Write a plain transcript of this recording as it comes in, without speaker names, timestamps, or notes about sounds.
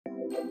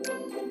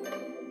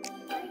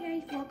Hi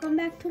guys, welcome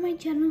back to my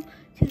channel.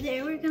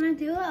 Today we're gonna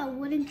do a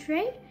wooden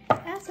tray. It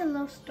has a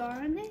little star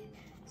on it,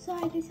 so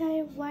I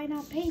decided why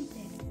not paint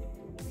it.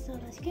 So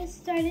let's get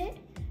started.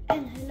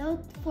 And hello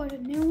for the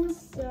new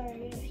ones that are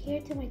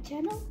here to my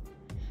channel.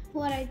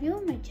 What I do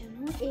on my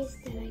channel is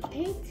that I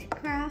paint,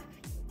 craft,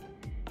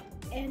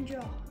 and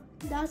draw.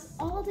 That's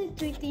all the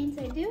three things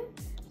I do.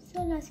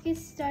 So let's get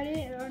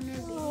started on our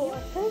video.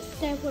 First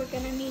step, we're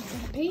gonna need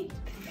some paint.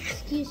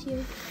 Excuse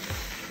you.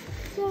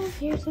 So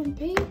here's some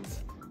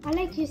paint. I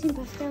like using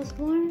pastels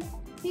more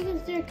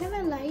because they're kind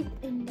of light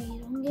and they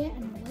don't get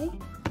in the way.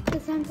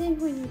 But sometimes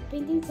when you're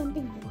painting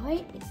something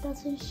white, it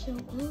doesn't show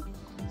well.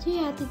 So you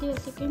have to do a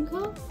second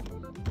coat.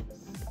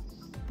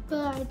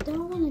 But I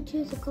don't want to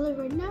choose a color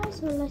right now,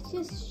 so let's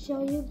just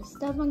show you the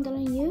stuff I'm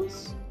gonna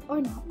use. Or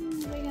no.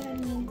 We're gonna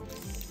need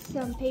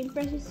some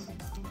paintbrushes.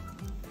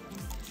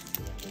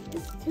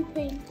 Just to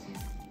paint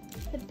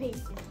the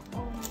paint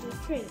on the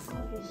tray,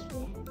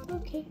 obviously.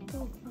 Okay,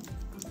 go.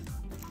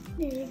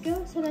 There we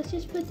go. So let's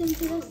just put them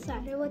to the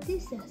side. Or what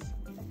this says.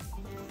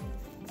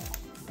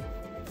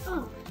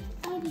 Oh,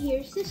 and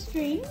here's the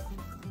string.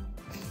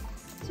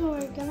 So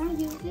we're gonna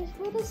use this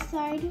for the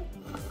side.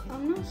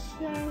 I'm not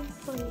sure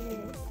for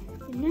you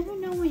never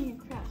know when you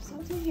craft.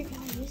 Sometimes you're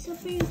gonna use it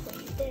for your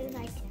face, then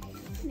like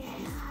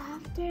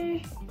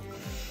after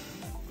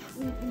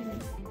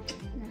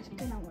that's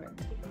gonna work.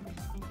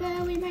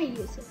 But we might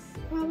use it.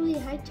 Probably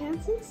high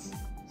chances.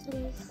 So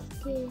let's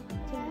get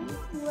down.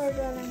 We're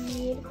gonna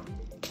need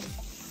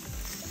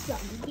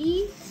some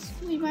beads.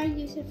 We might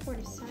use it for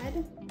the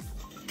side.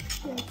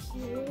 Like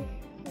here.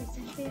 Or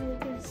something we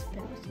can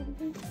spell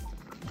something.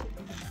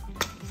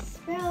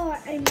 Spell,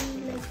 I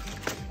mean like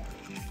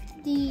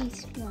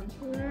these ones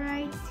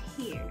right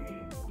here.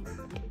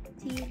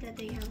 See that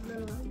they have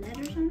little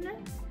letters on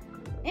them?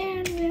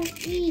 And we have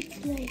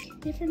beads,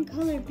 like different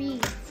color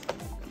beads.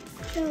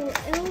 So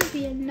it will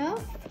be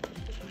enough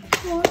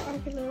for our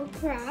little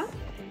craft.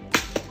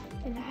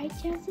 And high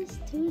chances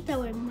too that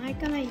we're not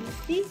gonna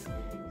use these.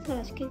 So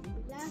let's get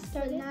last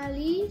but not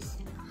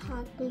least,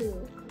 hot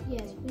glue.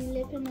 Yes, we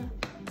live in a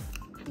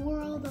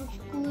world of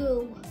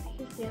glue.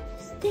 Because we have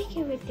to stick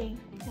everything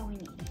that we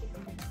need.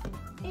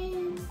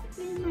 And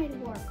it might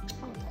work.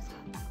 Oh, that's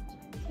hot.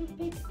 So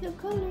pick the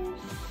colors.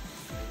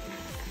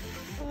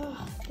 Oh,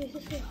 this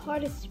is the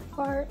hardest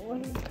part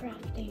when I'm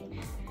crafting.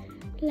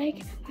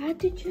 Like, I had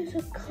to choose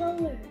a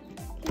color.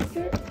 Like,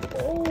 they're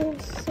all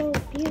so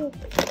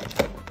beautiful.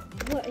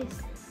 What is this?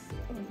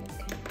 Oh,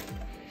 okay.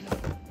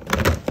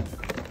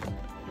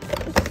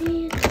 See,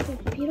 it's a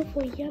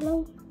beautiful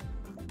yellow.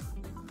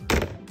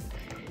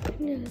 And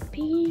then a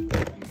pink,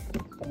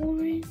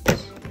 orange,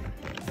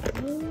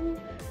 blue,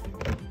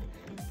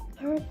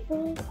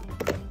 purple,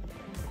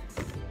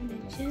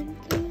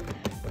 magenta,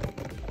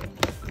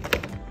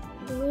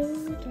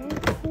 blue,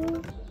 dark blue,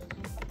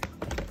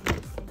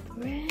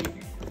 red,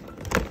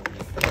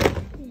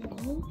 and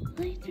gold.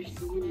 Like, there's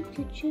so many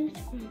to choose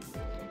from.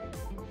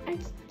 I'm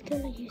just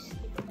gonna use it.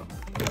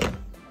 Okay,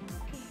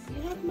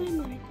 made up my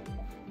mind.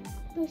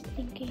 I was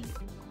thinking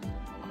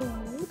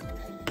gold,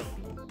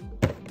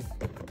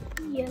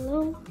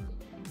 yellow,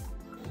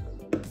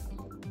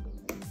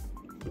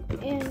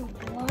 and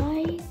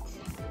white.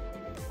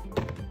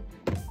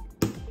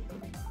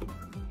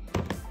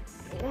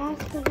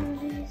 Last but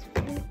not least,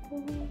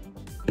 purple.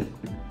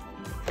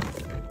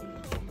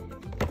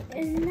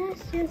 And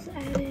let's just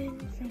add in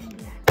some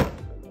black.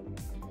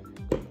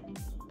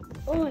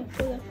 Oh, and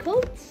for the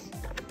coats,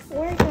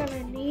 we're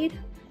gonna need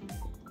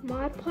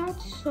Mod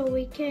Podge so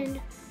we can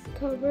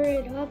cover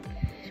it up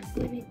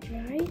when it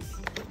dries.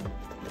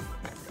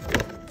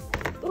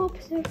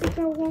 Oops, I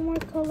forgot one more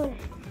color.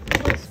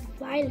 It's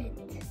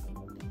violet.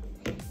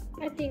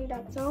 I think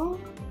that's all.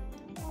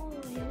 Oh,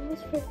 I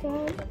almost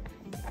forgot.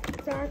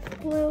 Dark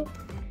blue,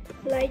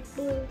 light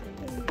blue,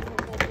 and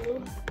normal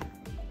blue.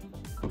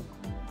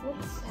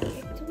 Oops, I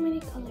picked too many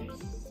colors.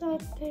 So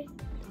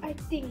I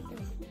think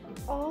that's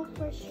all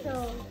for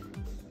show.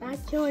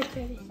 Not your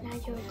turn, it's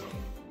not your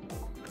turn.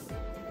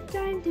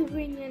 Time to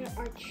bring in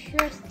our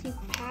trusty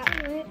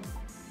palette.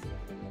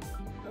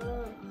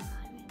 Oh, I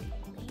need to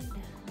clean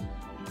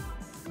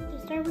that. To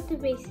start with the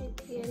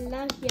basics.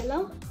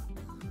 Yellow.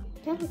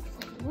 That looks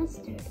like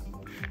mustard.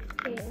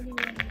 Okay,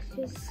 anyway,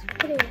 let's just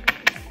put it in.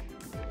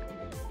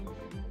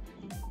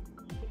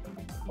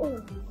 Oh,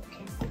 okay.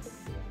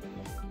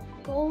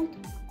 Gold.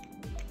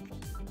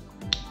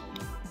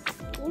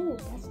 Oh,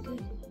 that's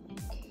good.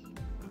 Okay.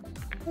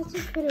 Let's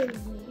just put it in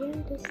here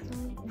this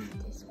time, not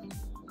this one.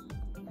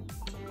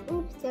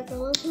 Oops, that's a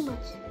little too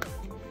much.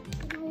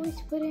 I always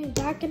put it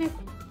back in a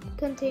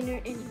container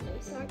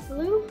anyways. Dark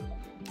blue.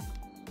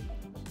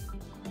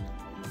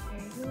 There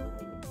you go.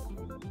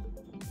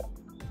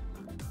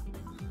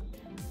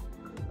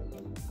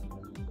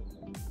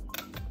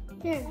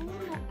 There. I'm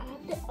gonna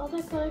add the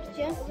other colors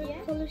just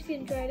yet. Colors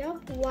can dry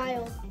up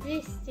while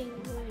this thing,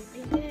 when I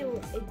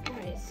paint it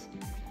dries.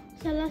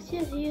 So let's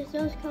just use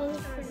those colors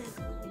for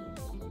now.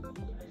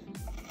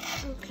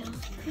 Okay, I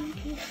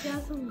think it's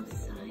just on the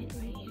side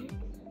right here.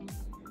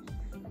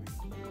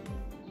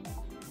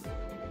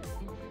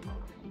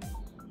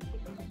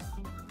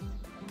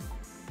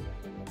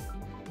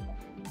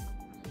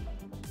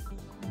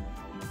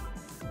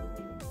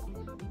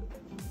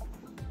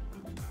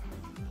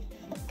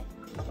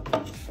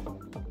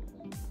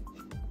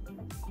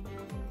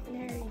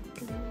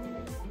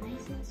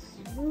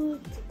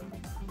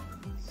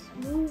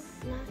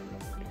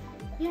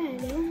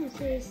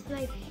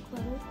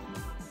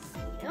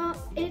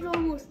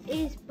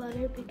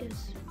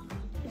 because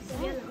it's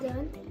That's yellow.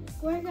 done.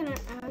 We're gonna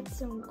add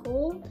some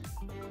gold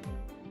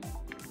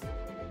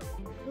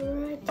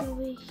right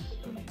over here.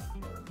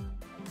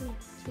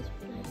 Let's just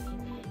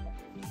blending it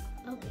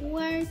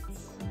upwards.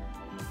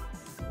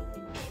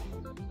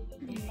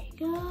 There you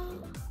go.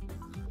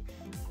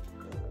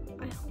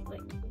 I hope I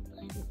didn't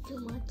blend it too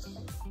much.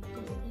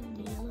 Because then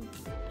the yellow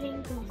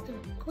paint goes to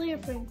clear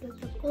paint that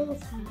the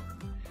golds have.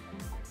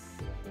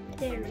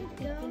 There we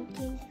go.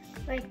 Thinking,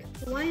 like,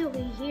 why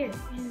over here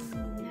and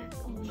not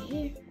over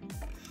here?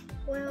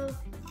 Well,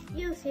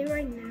 you'll see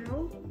right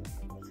now.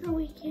 So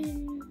we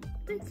can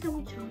put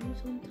some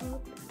charms on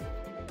top.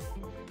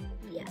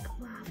 Yeah,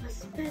 we'll have a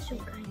special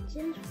kind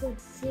just for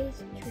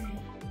this tray.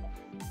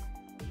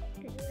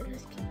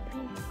 Let's keep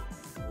painting.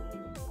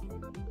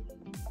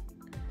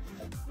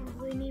 Oh,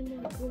 we need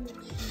more gold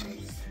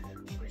shimmers.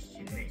 Or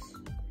shimmers.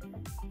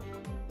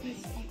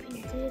 Let's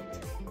paint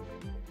it.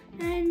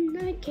 And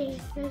okay,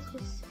 let's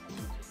just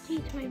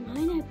change my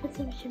mind. I put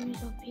some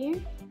shimmers up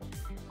here.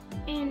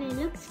 And it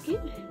looks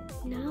good.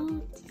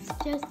 Now it's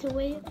just to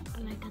wait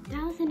like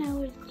 1,000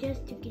 hours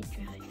just to get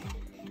dry.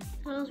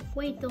 So let's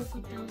wait those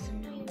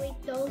 1,000 hours.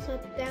 Wait those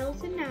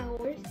 1,000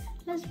 hours.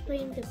 Let's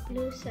paint the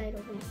blue side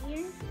over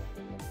here.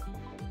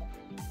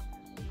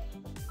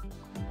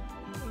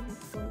 And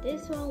for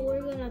this one,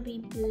 we're gonna be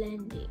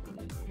blending.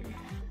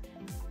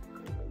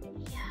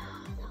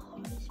 Yeah, the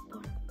hardest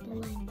part,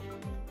 blending.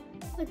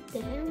 But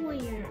then when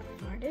you're an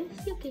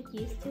artist, you get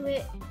used to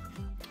it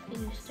and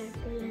you start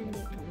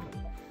blending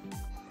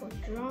for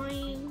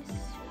drawings,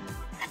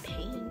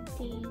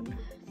 painting,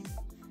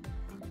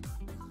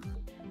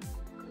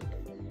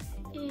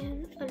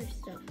 and other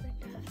stuff like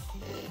that.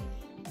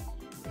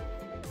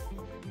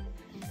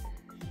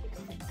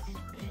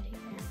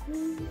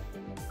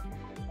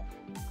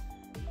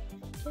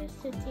 Just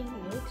to think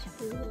which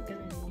blue we're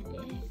gonna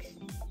need next.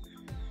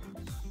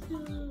 So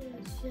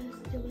let's just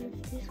do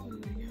this one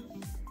right now.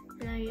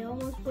 And I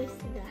almost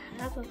wasted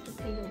a half of the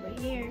paint over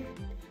here.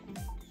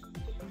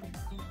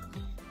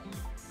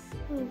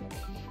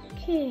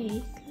 Okay,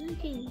 it's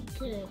looking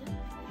good.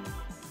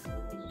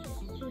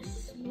 Just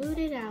smooth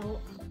it out.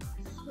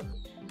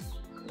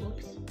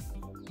 Whoops.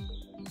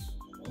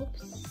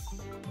 Whoops.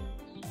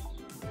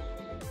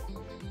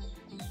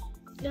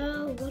 No,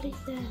 what is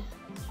that?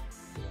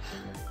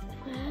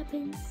 What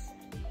happens?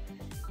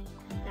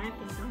 That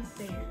is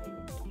unfair.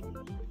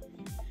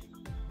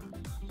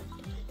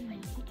 My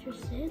teacher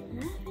said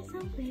that is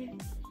unfair.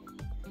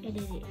 And it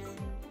is.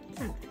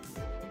 Sometimes.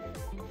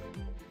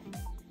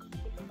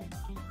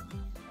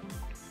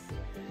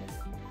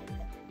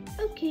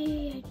 Okay,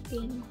 I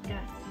think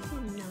that's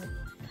enough.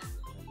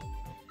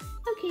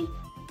 Okay,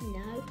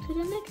 now to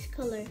the next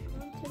color.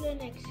 On to the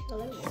next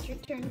color. It's your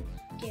turn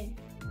again.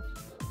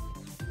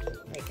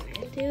 We're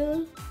gonna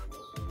do,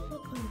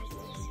 what color is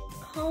this?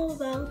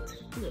 Cobalt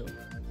blue.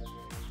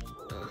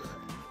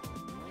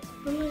 It's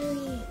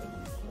blurry.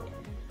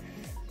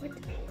 What?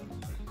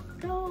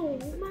 Oh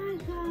my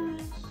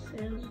gosh.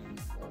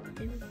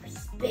 It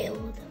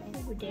spilled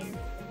over there.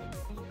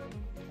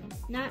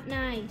 Not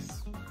nice.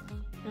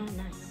 Not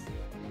nice.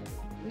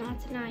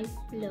 Not nice,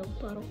 little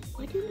bottle.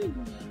 Why do they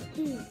make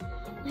this?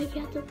 Like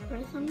you have to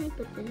press on it,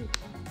 but then it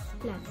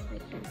splats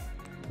like that.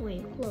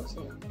 Wait, close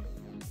it.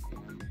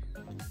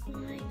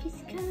 Like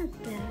it's kind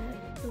of bad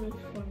good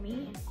for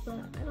me,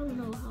 but I don't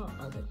know how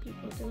other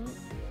people do it.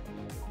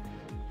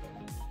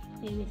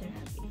 Maybe they're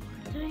having a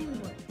hard time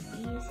or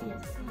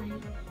easiest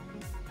time.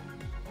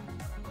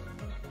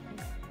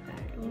 But I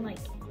don't like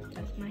it.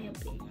 That's my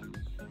opinion.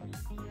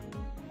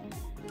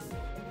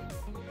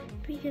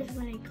 Because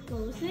when I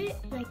close it,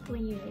 like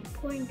when you're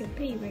pouring the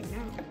paint right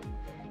now,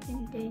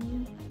 and then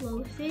you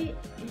close it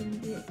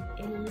and it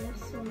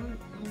lifts on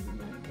when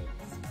it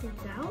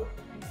spits out,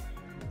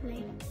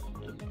 like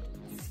it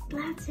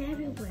splats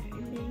everywhere,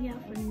 and then you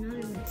have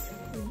another one to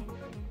clean.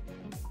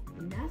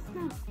 And that's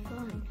not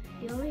fun.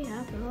 You already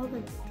have all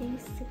the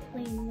things to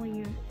clean when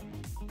you're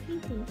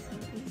painting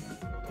something.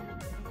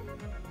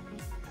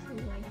 So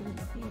why do it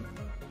again?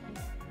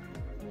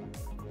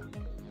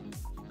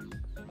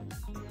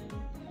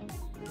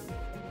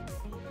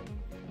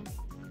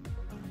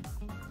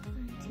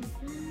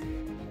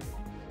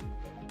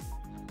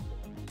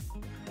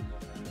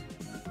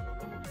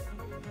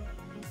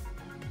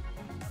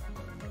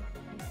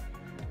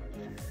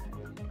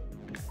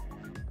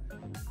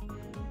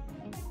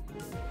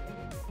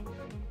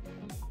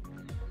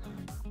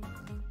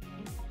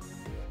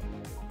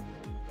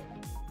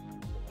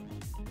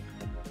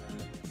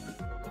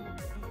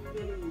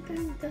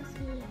 That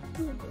doesn't look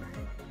too bad.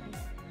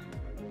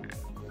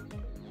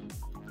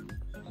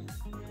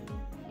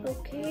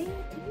 Okay, I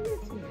think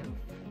that's enough.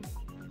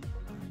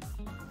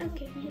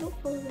 Okay,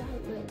 beautiful that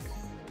looks.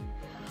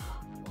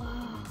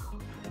 Wow.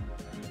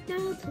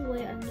 Now to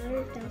wait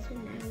another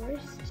 1,000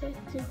 hours just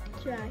to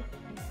dry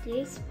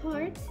this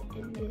part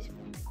and this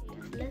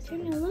part. Let's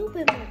turn it a little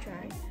bit more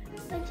dry.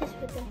 Let's just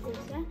put them this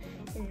side.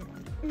 And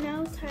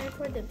now time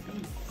for the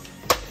beads.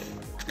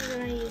 I'm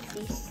gonna use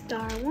these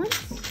star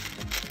ones.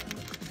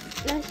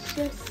 Let's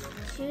just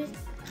choose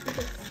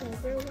the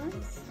silver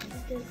ones.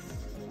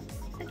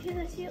 Okay,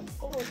 let's see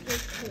all the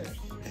colors.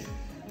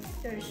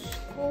 There's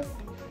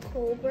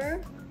cobra,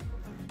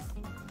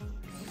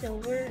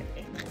 silver,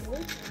 and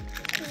gold.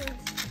 So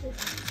let's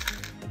just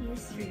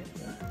use 3 of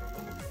them.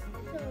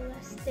 So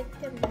let's stick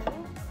them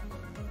now.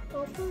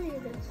 Hopefully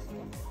this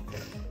one.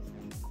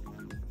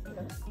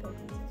 Let's put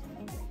this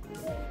one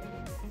there.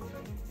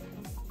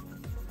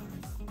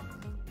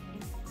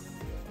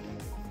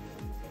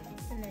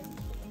 And then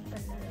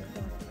another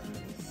one on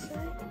this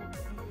side.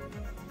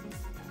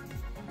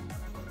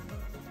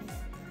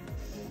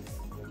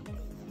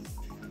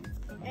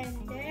 And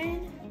then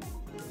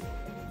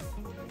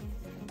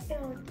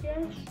it'll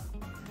just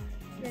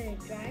let it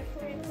dry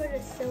for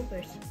the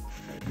silvers.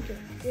 Get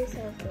this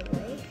out of the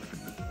way.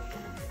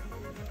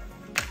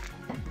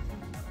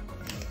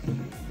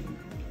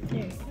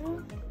 There you go.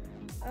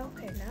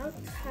 Okay, now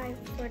time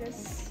for the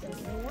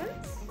silver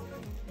ones.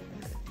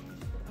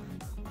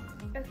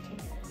 Okay,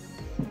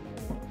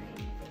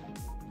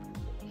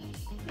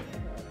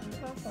 on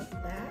top of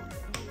that,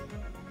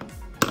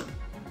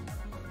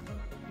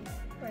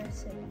 press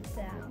it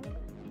down.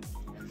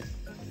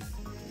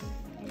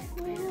 And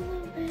wait a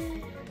little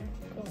bit.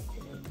 Go to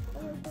the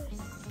other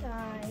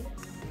side.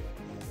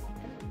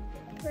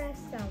 And press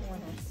that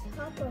one on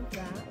top of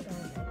that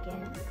one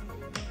again.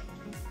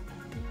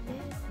 And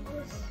then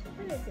this,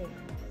 what is it?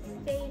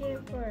 Stay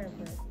there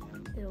forever,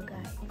 little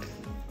guy.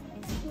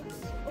 Oops.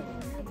 Oh,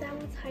 now that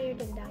one's higher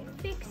than that.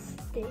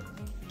 Fixed it.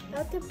 I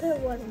have to put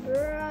one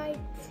right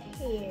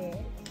here.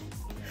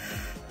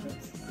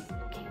 Oops.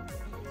 Okay.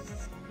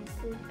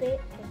 Scoop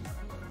it and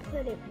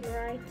put it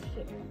right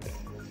here.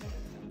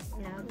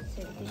 Now the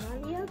same thing on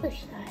the other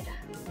side.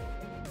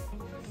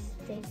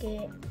 Stick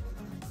it.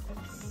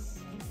 Oops.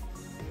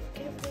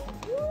 Careful.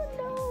 Oh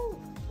no!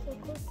 So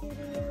go to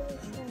the other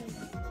side.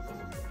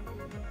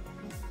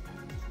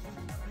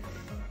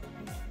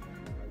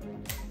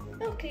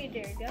 Okay,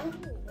 there you go.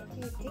 What do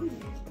you think?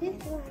 This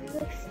one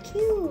looks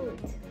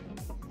cute.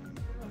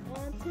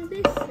 On to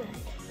this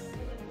side.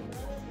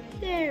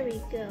 There we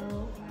go.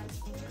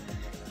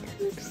 That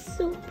looks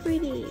so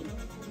pretty.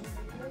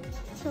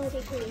 So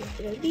take a look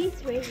at these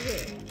right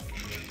here.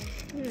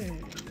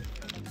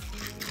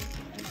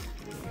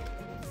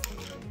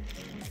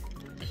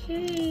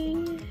 Okay.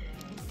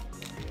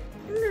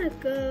 I'm gonna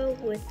go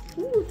with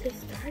this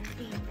dark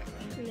thing.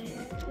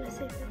 Let's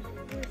see.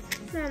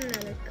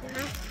 Another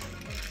class.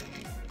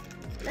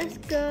 Let's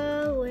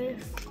go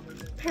with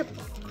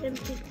purple and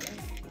pink.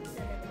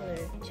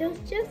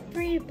 Just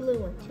 3 blue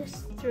ones,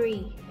 just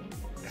 3.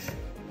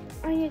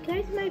 You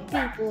guys might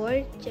be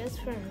bored just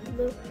from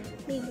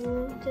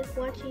just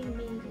watching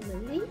me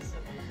movies.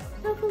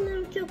 So I have a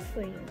little joke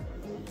for you.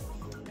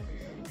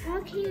 How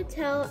can you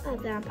tell a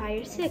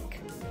vampire sick?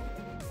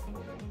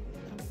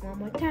 One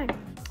more time.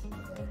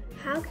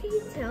 How can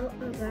you tell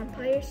a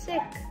vampire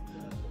sick?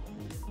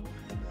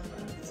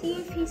 See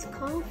if he's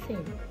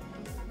coughing.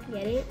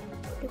 Get it?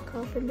 The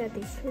coffin that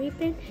they sleep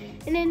in,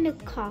 and then the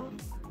cough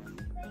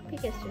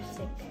because they're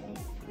sick.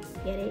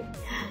 Get it?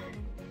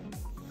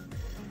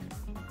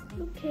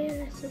 Okay,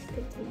 let's just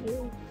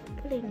continue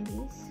putting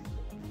these.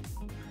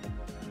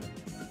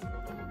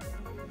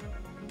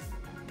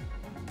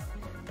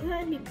 Put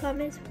in the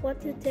comments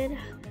what you did.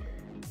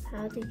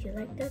 How did you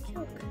like that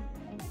joke?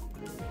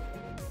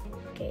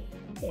 Okay,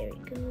 there we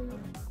go.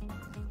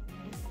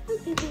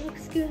 Okay, that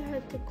looks good. I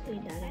have to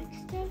clean that. Next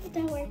step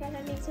that we're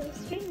gonna make some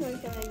string. We're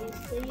gonna use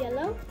the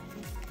yellow.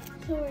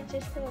 So we're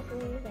just gonna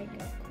do like a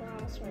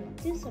cross or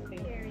do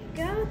something. There we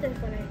go. That's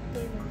what I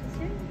did with the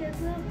string. There's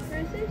little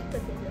curses,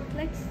 but they look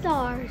like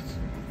stars.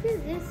 This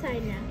is this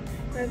side now.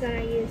 We're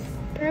gonna use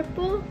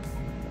purple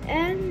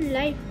and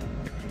light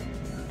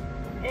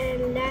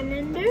and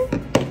lavender,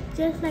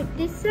 just like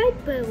this side,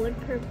 but with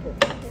purple.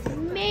 Just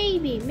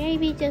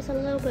maybe just a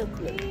little bit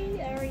blue.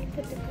 Okay, I already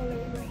put the color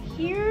right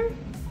here.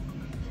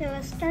 So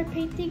let's start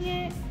painting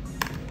it.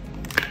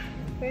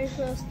 First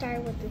we'll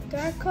start with the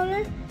dark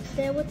color,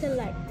 then with the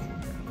light.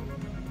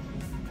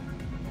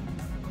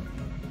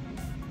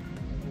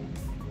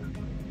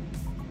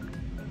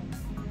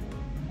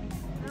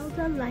 Now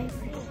the light.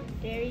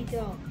 There you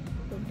go.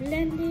 The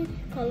blended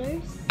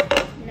colors.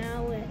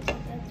 Now we have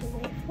to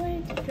wait for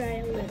it to dry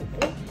a little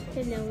bit,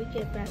 and then we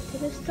get back to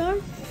the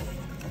stars.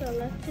 So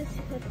let's just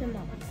put them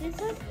up. This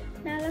one.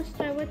 Now let's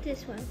start with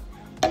this one.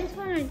 This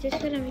one I'm just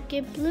gonna make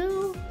it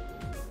blue.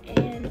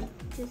 And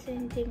the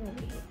same thing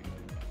over here.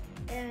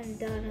 And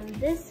done on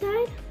this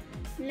side.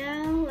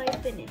 Now I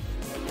finished.